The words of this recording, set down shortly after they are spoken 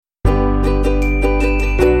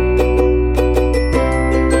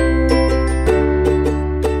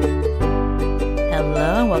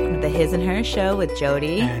Mother Show with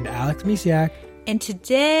Jody and Alex Misiak. And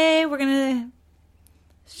today we're going to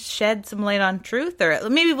shed some light on truth, or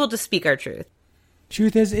maybe we'll just speak our truth.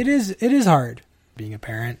 Truth is, it is hard being a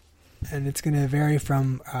parent, and it's going to vary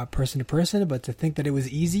from person to person, but to think that it was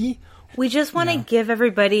easy. We just want to give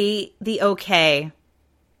everybody the okay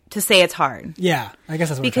to say it's hard. Yeah, I guess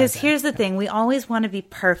that's what Because here's the thing. We always want to be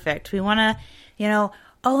perfect. We want to,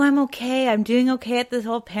 oh, I'm okay. I'm doing okay at this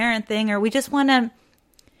whole parent thing. Or we just want to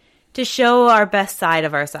show our best side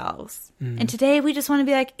of ourselves. And today we just want to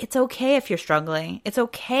be like, it's okay if you're struggling. It's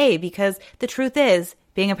okay, because the truth is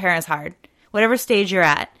being a parent is hard. Whatever stage you're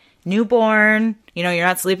at. Newborn, you're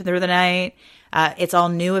not sleeping through the night. It's all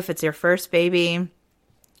new if it's your first baby.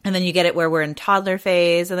 And then you get it where we're in toddler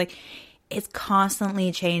phase. And it's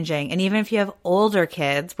constantly changing. And even if you have older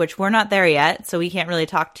kids, which we're not there yet, so we can't really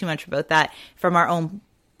talk too much about that from our own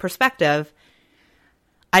perspective.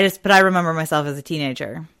 But I remember myself as a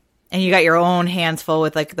teenager. And you got your own hands full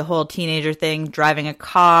with the whole teenager thing, driving a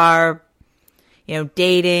car,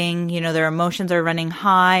 dating, their emotions are running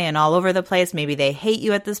high and all over the place. Maybe they hate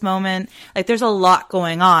you at this moment. There's a lot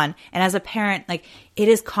going on. And as a parent, it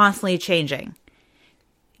is constantly changing.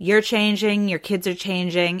 You're changing, your kids are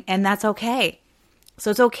changing, and that's okay. So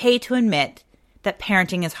it's okay to admit that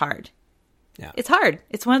parenting is hard. Yeah. It's hard.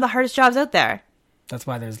 It's one of the hardest jobs out there. That's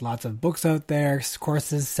why there's lots of books out there,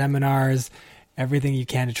 courses, seminars, everything you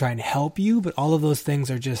can to try and help you. But all of those things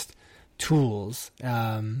are just tools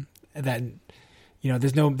that,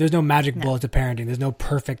 there's no magic bullet to parenting. There's no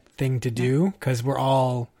perfect thing to do because we're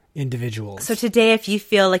all individuals. So today, if you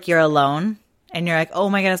feel like you're alone and you're like, oh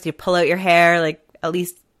my goodness, you pull out your hair at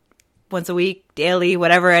least once a week, daily,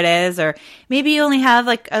 whatever it is, or maybe you only have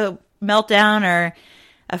a meltdown or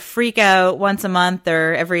a freak out once a month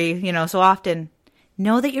or every, so often,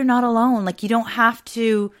 know that you're not alone. You don't have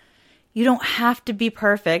to be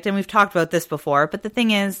perfect. And we've talked about this before, but the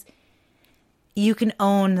thing is, you can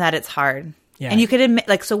own that it's hard. Yeah. And you could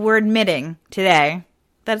admit, so we're admitting today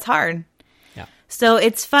that it's hard. Yeah. So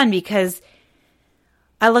it's fun because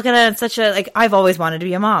I look at it as such I've always wanted to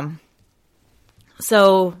be a mom.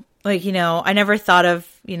 So, I never thought of,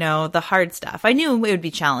 the hard stuff. I knew it would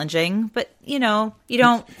be challenging, but, you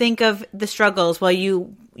don't think of the struggles while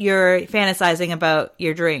you're fantasizing about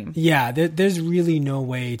your dream. Yeah, there's really no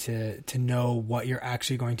way to know what you're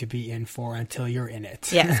actually going to be in for until you're in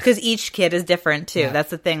it. Yes, because each kid is different, too. Yeah.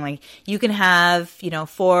 That's the thing. You can have,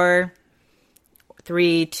 4,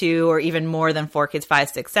 3, 2, or even more than 4 kids, 5,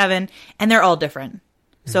 6, 7, and they're all different.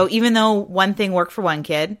 So even though one thing worked for one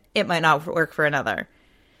kid, it might not work for another.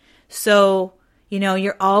 So,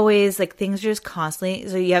 you're always things are just constantly,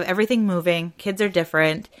 so you have everything moving, kids are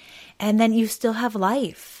different, and then you still have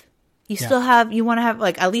life. You want to have,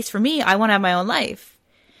 at least for me, I want to have my own life.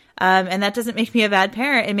 And that doesn't make me a bad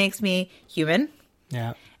parent. It makes me human.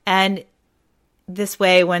 Yeah. And this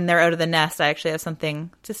way, when they're out of the nest, I actually have something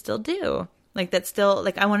to still do. That's still,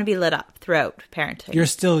 I want to be lit up throughout parenting. You're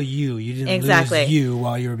still you. You didn't lose you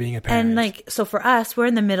while you were being a parent. And, so for us, we're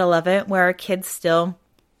in the middle of it where our kids still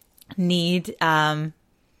need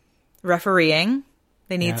refereeing.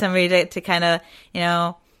 They need somebody to kind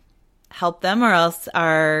of, help them, or else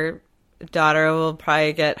our daughter will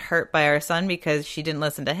probably get hurt by our son because she didn't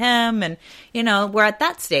listen to him. And, we're at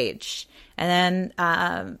that stage. And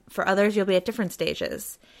then for others, you'll be at different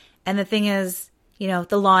stages. And the thing is, the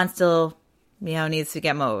lawn still needs to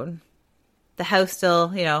get mowed. The house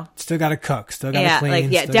still, still got to cook, still got to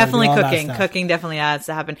clean. Definitely cooking. Cooking definitely has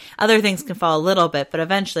to happen. Other things can fall a little bit, but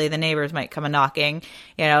eventually the neighbors might come a knocking,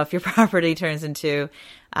 if your property turns into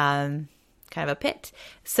kind of a pit.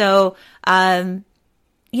 So,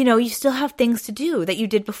 you still have things to do that you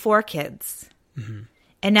did before kids. Mm-hmm.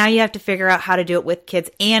 And now you have to figure out how to do it with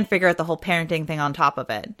kids and figure out the whole parenting thing on top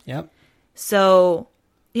of it. Yep. So,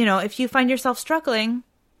 if you find yourself struggling,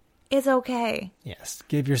 it's okay. Yes.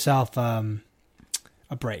 Give yourself a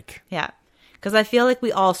break. Yeah. Because I feel like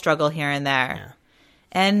we all struggle here and there. Yeah.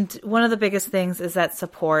 And one of the biggest things is that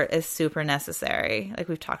support is super necessary.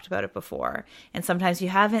 We've talked about it before. And sometimes you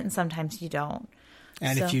have it and sometimes you don't.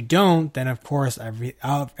 And if you don't, then of course every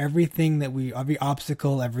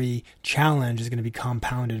obstacle, every challenge is going to be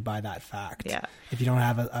compounded by that fact. Yeah. If you don't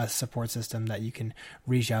have a support system that you can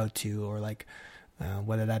reach out to, or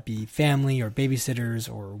whether that be family or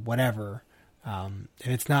babysitters or whatever, if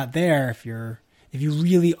it's not there, if you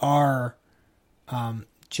really are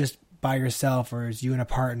just by yourself, or it's you and a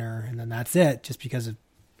partner, and then that's it, just because of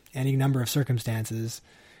any number of circumstances,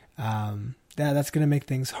 that's going to make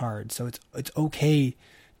things hard. So it's okay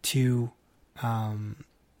to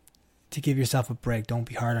give yourself a break. Don't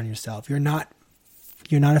be hard on yourself. You're not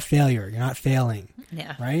a failure. You're not failing.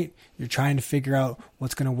 Yeah. Right? You're trying to figure out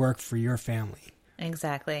what's going to work for your family.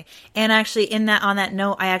 Exactly. And actually on that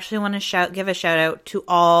note, I actually want to give a shout out to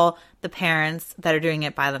all the parents that are doing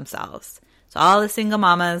it by themselves. So all the single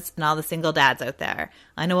mamas and all the single dads out there.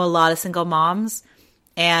 I know a lot of single moms,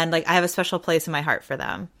 and like I have a special place in my heart for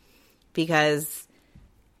them because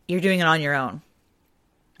you're doing it on your own.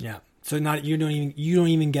 Yeah. So you don't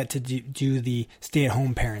even get to do the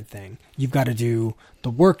stay-at-home parent thing. You've got to do the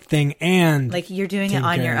work thing and like you're doing it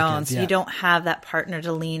on your own, so you don't have that partner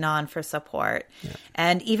to lean on for support. Yeah.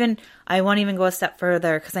 And even I won't even go a step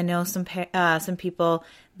further because I know some people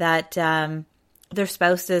that their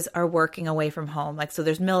spouses are working away from home. Like so,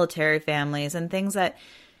 there's military families and things that.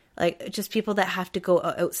 Like just people that have to go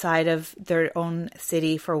outside of their own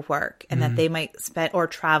city for work and that they might spend or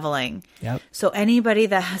traveling. Yep. So anybody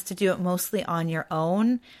that has to do it mostly on your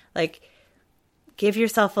own, like give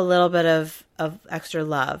yourself a little bit of extra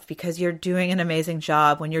love because you're doing an amazing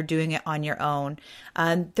job when you're doing it on your own.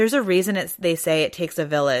 There's a reason they say it takes a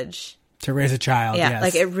village to raise a child. Yeah. Yes.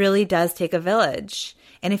 Like it really does take a village.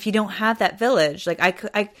 And if you don't have that village, like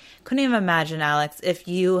I couldn't even imagine, Alex, if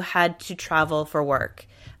you had to travel for work.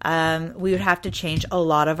 We would have to change a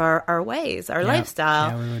lot of our ways, our lifestyle.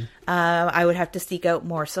 Yeah, we would. I would have to seek out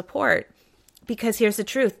more support because here's the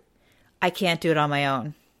truth. I can't do it on my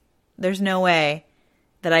own. There's no way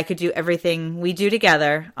that I could do everything we do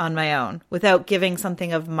together on my own without giving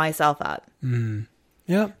something of myself up.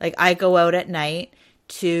 Yeah. Like I go out at night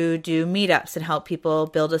to do meetups and help people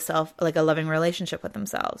build a loving relationship with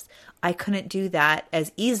themselves. I couldn't do that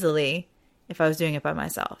as easily if I was doing it by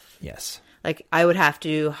myself. Yes. Like I would have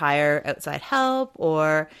to hire outside help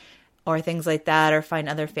or things like that, or find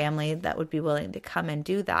other family that would be willing to come and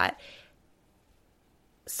do that.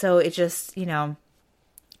 So it just, I'm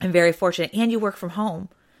very fortunate. And you work from home.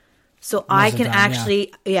 So I can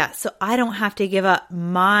actually, so I don't have to give up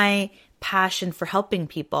my passion for helping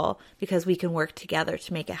people because we can work together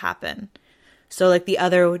to make it happen. So like the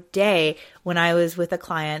other day when I was with a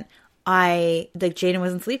client, Jaden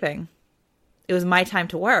wasn't sleeping. It was my time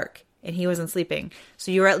to work. And he wasn't sleeping. So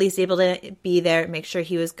you were at least able to be there, make sure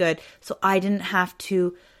he was good. So I didn't have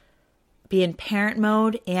to be in parent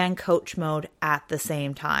mode and coach mode at the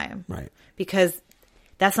same time. Right. Because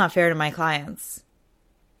that's not fair to my clients.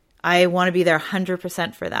 I want to be there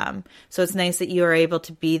 100% for them. So it's nice that you are able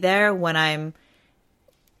to be there when I'm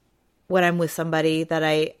with somebody that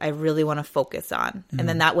I really want to focus on. And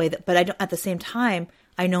then that way, but I don't, at the same time,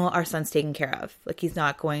 I know our son's taken care of. Like he's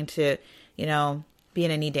not going to, be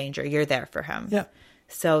in any danger. You're there for him. Yeah.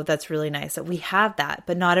 So that's really nice that we have that,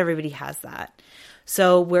 but not everybody has that.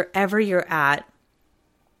 So wherever you're at,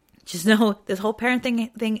 just know this whole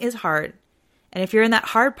parenting thing is hard. And if you're in that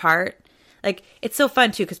hard part, like it's so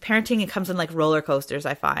fun too, because parenting, it comes in like roller coasters,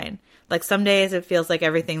 I find. Like some days it feels like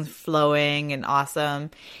everything's flowing and awesome.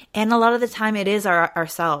 And a lot of the time it is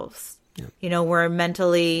ourselves. Yeah. We're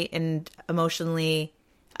mentally and emotionally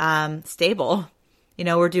stable.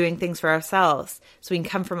 We're doing things for ourselves so we can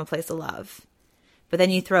come from a place of love. But then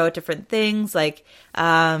you throw out different things like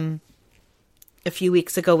a few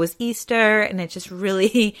weeks ago was Easter, and it just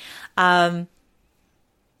really threw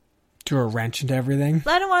a wrench into everything.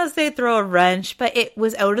 I don't want to say throw a wrench, but it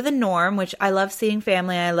was out of the norm, which I love seeing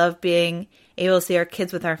family. I love being able to see our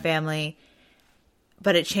kids with our family,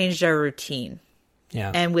 but it changed our routine.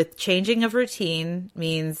 Yeah. And with changing of routine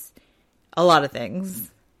means a lot of things.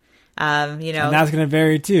 And that's going to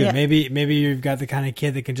vary too. Yeah. Maybe you've got the kind of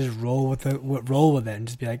kid that can just roll with it and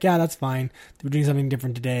just be like, yeah, that's fine. We're doing something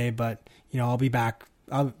different today, but I'll be back.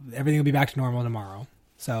 Everything will be back to normal tomorrow.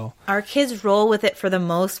 So our kids roll with it for the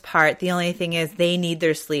most part. The only thing is they need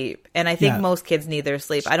their sleep, and I think most kids need their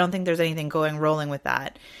sleep. I don't think there's anything rolling with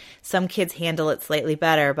that. Some kids handle it slightly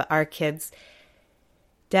better, but our kids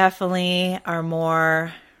definitely are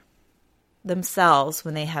more themselves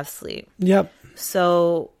when they have sleep. Yep.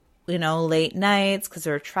 So late nights because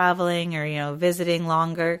we're traveling or, visiting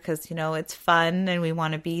longer because, it's fun and we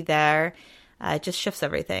want to be there. It just shifts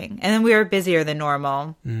everything. And then we are busier than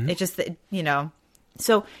normal. Mm-hmm. It just,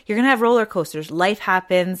 so you're going to have roller coasters. Life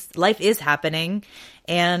happens. Life is happening.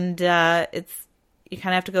 And you kind of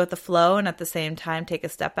have to go with the flow and at the same time take a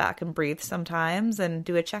step back and breathe sometimes and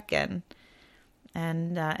do a check-in.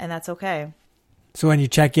 And that's okay. So when you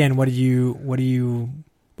check in, what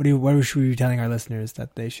should we be telling our listeners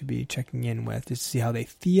that they should be checking in with, just to see how they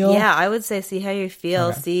feel? Yeah, I would say see how you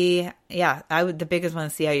feel. Okay. The biggest one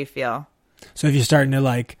is see how you feel. So if you're starting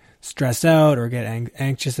to stress out or get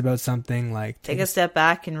anxious about something, take a step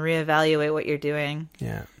back and reevaluate what you're doing.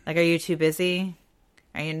 Yeah. Are you too busy?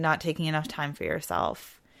 Are you not taking enough time for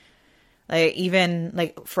yourself? Like even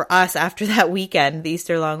like for us after that weekend, the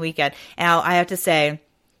Easter long weekend. Now I have to say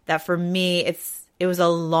that for me, it was a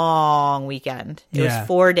long weekend. It was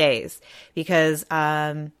 4 days because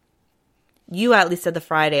you at least had the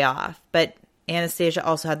Friday off, but Anastasia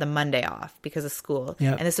also had the Monday off because of school.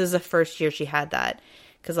 Yep. And this was the first year she had that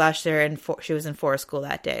because last year she was in forest school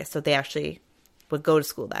that day. So they actually would go to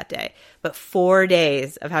school that day. But 4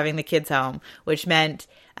 days of having the kids home, which meant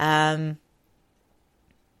it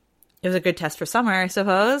was a good test for summer, I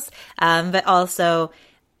suppose. But also,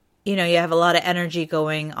 you know, you have a lot of energy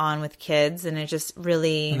going on with kids, and it just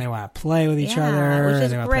really... And they want to play with each other, which is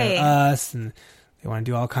and they want to play with us, and they want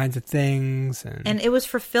to do all kinds of things. And it was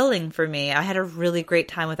fulfilling for me. I had a really great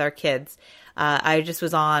time with our kids. I just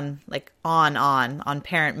was on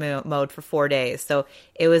parent mode for 4 days. So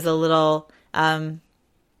it was a little eye-opening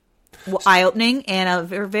and a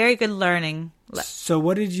very good learning. So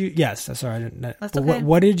what did you... Yes, sorry. I didn't, That's but okay.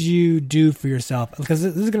 what did you do for yourself? Because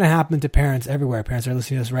this is going to happen to parents everywhere. Parents are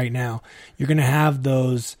listening to this right now. You're going to have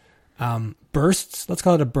those bursts. Let's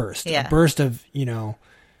call it a burst. Yeah. A burst of, you know,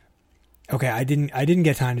 okay, I didn't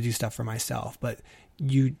get time to do stuff for myself, but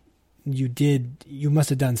you must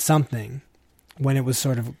have done something when it was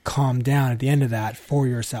sort of calmed down at the end of that for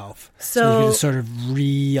yourself. So you could just sort of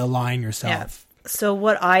realign yourself. Yeah. So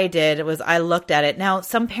what I did was I looked at it. Now,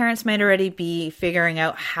 some parents might already be figuring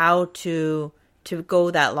out how to go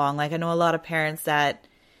that long. Like I know a lot of parents that,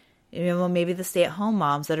 you know, maybe the stay-at-home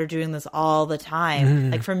moms that are doing this all the time.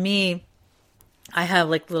 Mm-hmm. Like for me, I have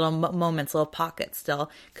like little moments, little pockets still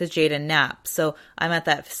because Jaden naps. So I'm at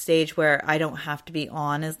that stage where I don't have to be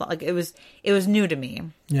on as long. Like it was new to me.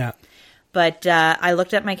 Yeah. But I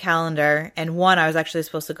looked at my calendar, and I was actually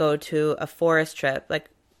supposed to go to a forest trip, like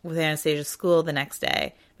with Anastasia's school the next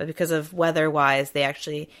day. But because of weather-wise, they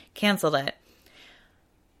actually canceled it.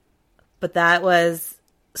 But that was...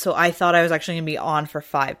 So I thought I was actually going to be on for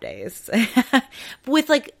 5 days. With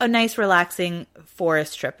like a nice relaxing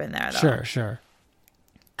forest trip in there, though. Sure.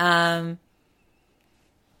 But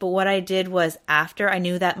what I did was after I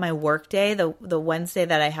knew that my work day, the Wednesday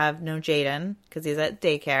that I have no Jaden, because he's at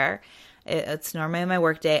daycare, it's normally my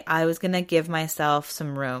work day, I was going to give myself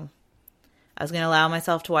some room. I was going to allow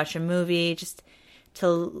myself to watch a movie, just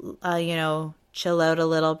to, chill out a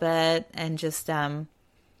little bit and just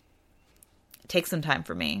take some time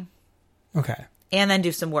for me. Okay. And then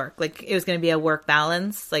do some work. Like, it was going to be a work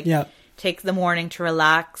balance. Like, take the morning to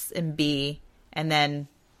relax and be okay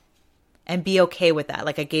with that.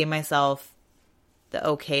 Like, I gave myself the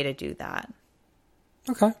okay to do that.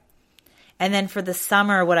 Okay. And then for the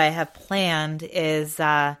summer, what I have planned is, we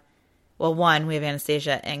have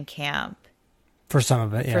Anastasia in camp. For some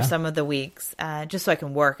of it, yeah. For some of the weeks, just so I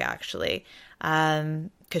can work, actually. Because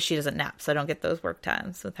she doesn't nap, so I don't get those work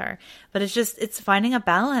times with her. But it's finding a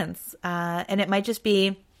balance. And it might just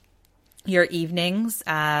be your evenings,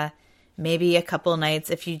 maybe a couple nights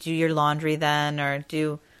if you do your laundry then, or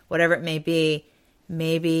do whatever it may be.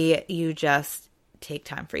 Maybe you just take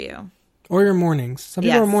time for you. Or your mornings. Some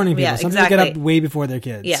people are morning people. Some people get up way before their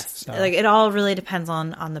kids. Yes. So. Like, it all really depends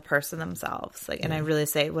on the person themselves. Like, and I really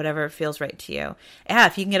say whatever feels right to you. Yeah,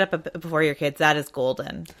 if you can get up before your kids, that is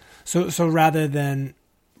golden. So rather than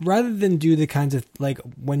do the kinds of, like,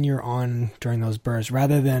 when you're on during those bursts,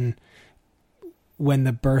 rather than when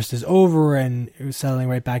the burst is over and settling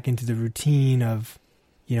right back into the routine of,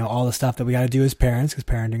 you know, all the stuff that we got to do as parents, because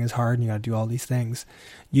parenting is hard and you got to do all these things.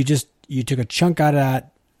 You took a chunk out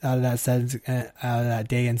of that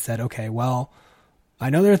day and said, okay, well, I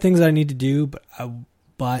know there are things that I need to do,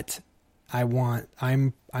 but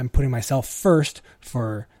I'm putting myself first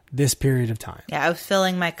for this period of time. Yeah, I was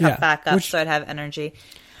filling my cup back up so I'd have energy.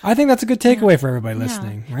 I think that's a good takeaway for everybody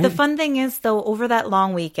listening, right? The fun thing is, though, over that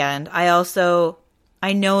long weekend, I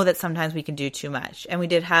know that sometimes we can do too much. And we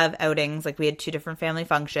did have outings, like we had 2 different family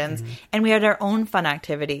functions, and we had our own fun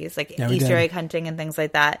activities, like Easter egg hunting and things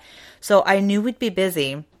like that. So I knew we'd be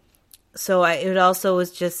busy. So it also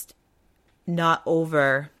was just not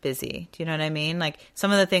over busy. Do you know what I mean? Like,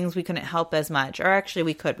 some of the things we couldn't help as much, or actually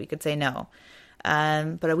we could say no.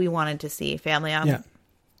 But we wanted to see family on. Yeah.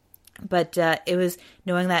 But it was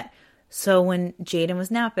knowing that, so when Jaden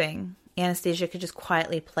was napping, Anastasia could just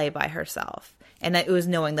quietly play by herself. And it was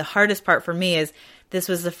knowing the hardest part for me is this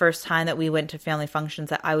was the first time that we went to family functions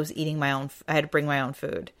that I was eating I had to bring my own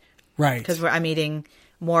food. Right. Because I'm eating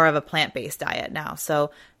more of a plant-based diet now. So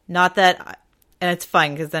not that, and it's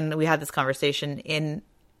fun because then we had this conversation in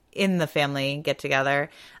the family get-together.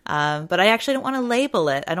 But I actually don't want to label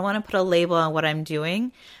it. I don't want to put a label on what I'm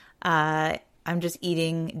doing. I'm just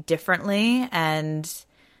eating differently, and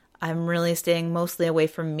I'm really staying mostly away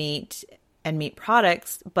from meat and meat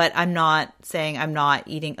products, but I'm not saying I'm not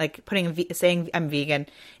eating, like saying I'm vegan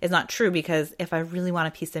is not true, because if I really want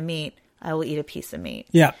a piece of meat, I will eat a piece of meat.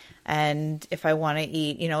 Yeah. And if I want to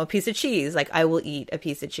eat, a piece of cheese, like I will eat a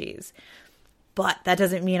piece of cheese. But that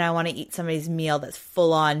doesn't mean I want to eat somebody's meal that's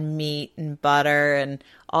full on meat and butter and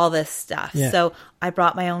all this stuff. Yeah. So I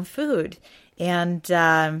brought my own food. And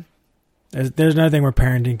there's another thing where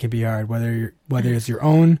parenting can be hard, whether it's your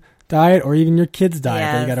own diet or even your kid's diet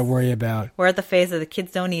that you got to worry about. We're at the phase of the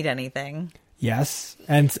kids don't eat anything. Yes,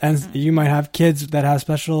 and you might have kids that have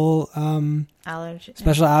special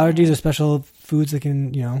allergies or special foods that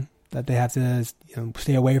can that they have to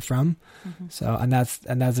stay away from. Mm-hmm. So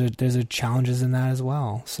there's challenges in that as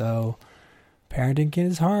well. So parenting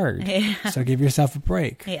is hard. Yeah. So give yourself a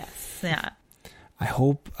break. Yes. Yeah. I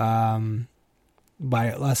hope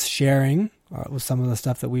by us sharing with some of the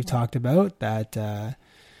stuff that we've talked about that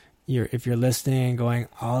if you're listening and going,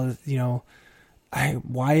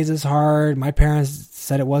 why is this hard? My parents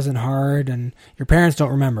said it wasn't hard, and your parents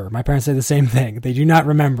don't remember. My parents say the same thing. They do not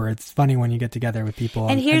remember. It's funny when you get together with people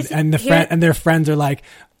and their friends are like,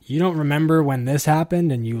 you don't remember when this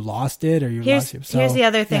happened and you lost it or lost it. So, here's the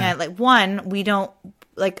other thing. Yeah. We don't,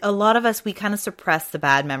 a lot of us, we kind of suppress the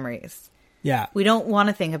bad memories. Yeah. We don't want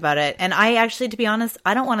to think about it. And I actually, to be honest,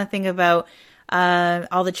 I don't want to think about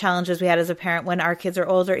all the challenges we had as a parent when our kids are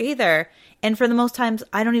older either. And for the most times,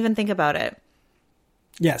 I don't even think about it.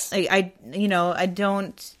 Yes. I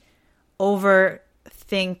don't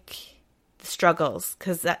overthink the struggles,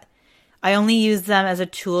 because I only use them as a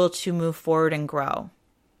tool to move forward and grow.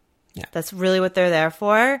 Yeah. That's really what they're there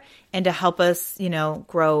for, and to help us,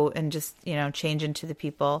 grow and just, change into the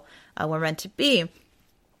people we're meant to be.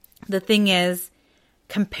 The thing is,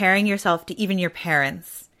 comparing yourself to even your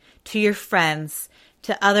parents, to your friends,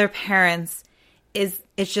 to other parents,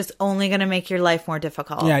 it's just only going to make your life more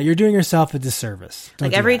difficult. Yeah, you're doing yourself a disservice.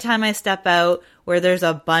 Every time I step out where there's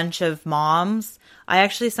a bunch of moms, I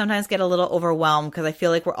actually sometimes get a little overwhelmed, because I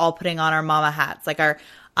feel like we're all putting on our mama hats.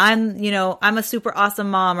 I'm a super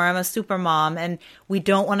awesome mom, or I'm a super mom, and we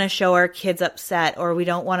don't want to show our kids upset, or we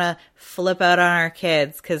don't want to flip out on our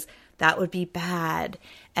kids, because that would be bad.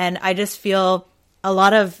 And I just feel a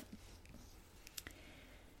lot of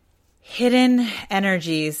hidden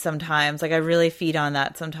energies sometimes. I really feed on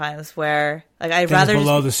that sometimes, where I'd rather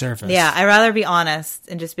below the surface. Yeah, I'd rather be honest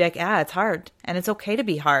and just be like, yeah, it's hard, and it's okay to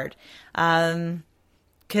be hard.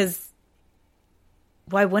 'Cause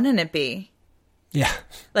why wouldn't it be? Yeah.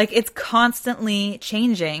 It's constantly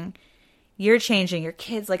changing. You're changing, your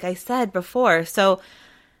kids, like I said before. So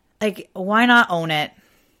why not own it?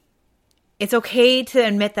 It's okay to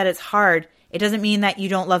admit that it's hard. It doesn't mean that you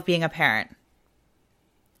don't love being a parent.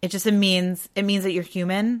 It means that you're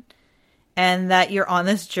human, and that you're on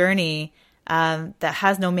this journey that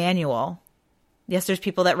has no manual. Yes, there's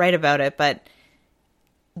people that write about it, but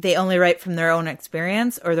they only write from their own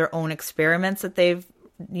experience or their own experiments that they've,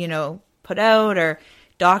 put out, or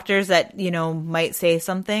doctors that, might say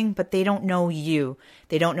something, but they don't know you.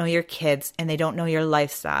 They don't know your kids, and they don't know your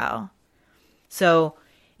lifestyle. So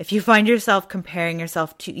if you find yourself comparing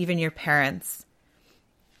yourself to even your parents,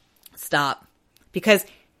 stop. Because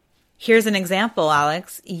here's an example,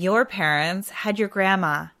 Alex. Your parents had your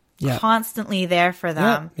grandma constantly there for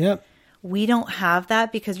them. Yep. We don't have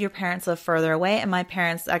that, because your parents live further away, and my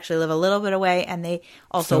parents actually live a little bit away, and they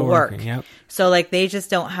also Still work. Working, yep. So they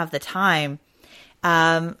just don't have the time.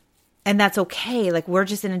 And that's okay. We're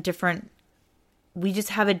just we just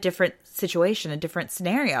have a different situation, a different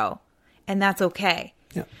scenario, and that's okay.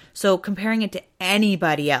 Yep. So comparing it to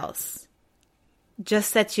anybody else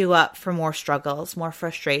just sets you up for more struggles, more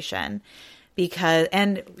frustration,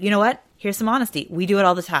 and you know what? Here's some honesty. We do it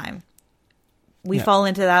all the time. We fall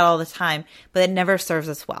into that all the time, but it never serves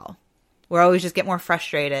us well. We're always just get more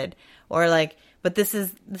frustrated, or but this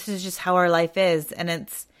is just how our life is. And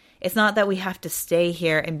it's not that we have to stay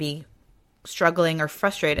here and be struggling or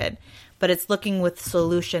frustrated, but it's looking with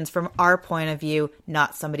solutions from our point of view,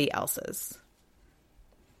 not somebody else's.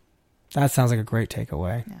 That sounds like a great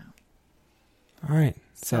takeaway. Yeah. All right.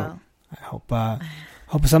 So I hope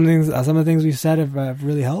some of the things we've said have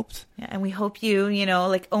really helped. Yeah, and we hope you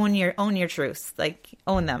own your truths,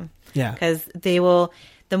 own them. Yeah. Because the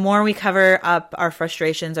more we cover up our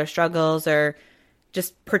frustrations, our struggles, or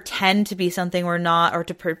just pretend to be something we're not, or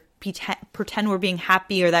to pretend we're being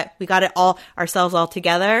happy, or that we got it all ourselves all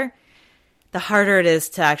together, the harder it is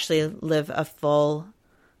to actually live a full,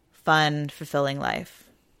 fun, fulfilling life.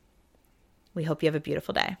 We hope you have a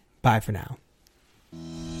beautiful day. Bye for now.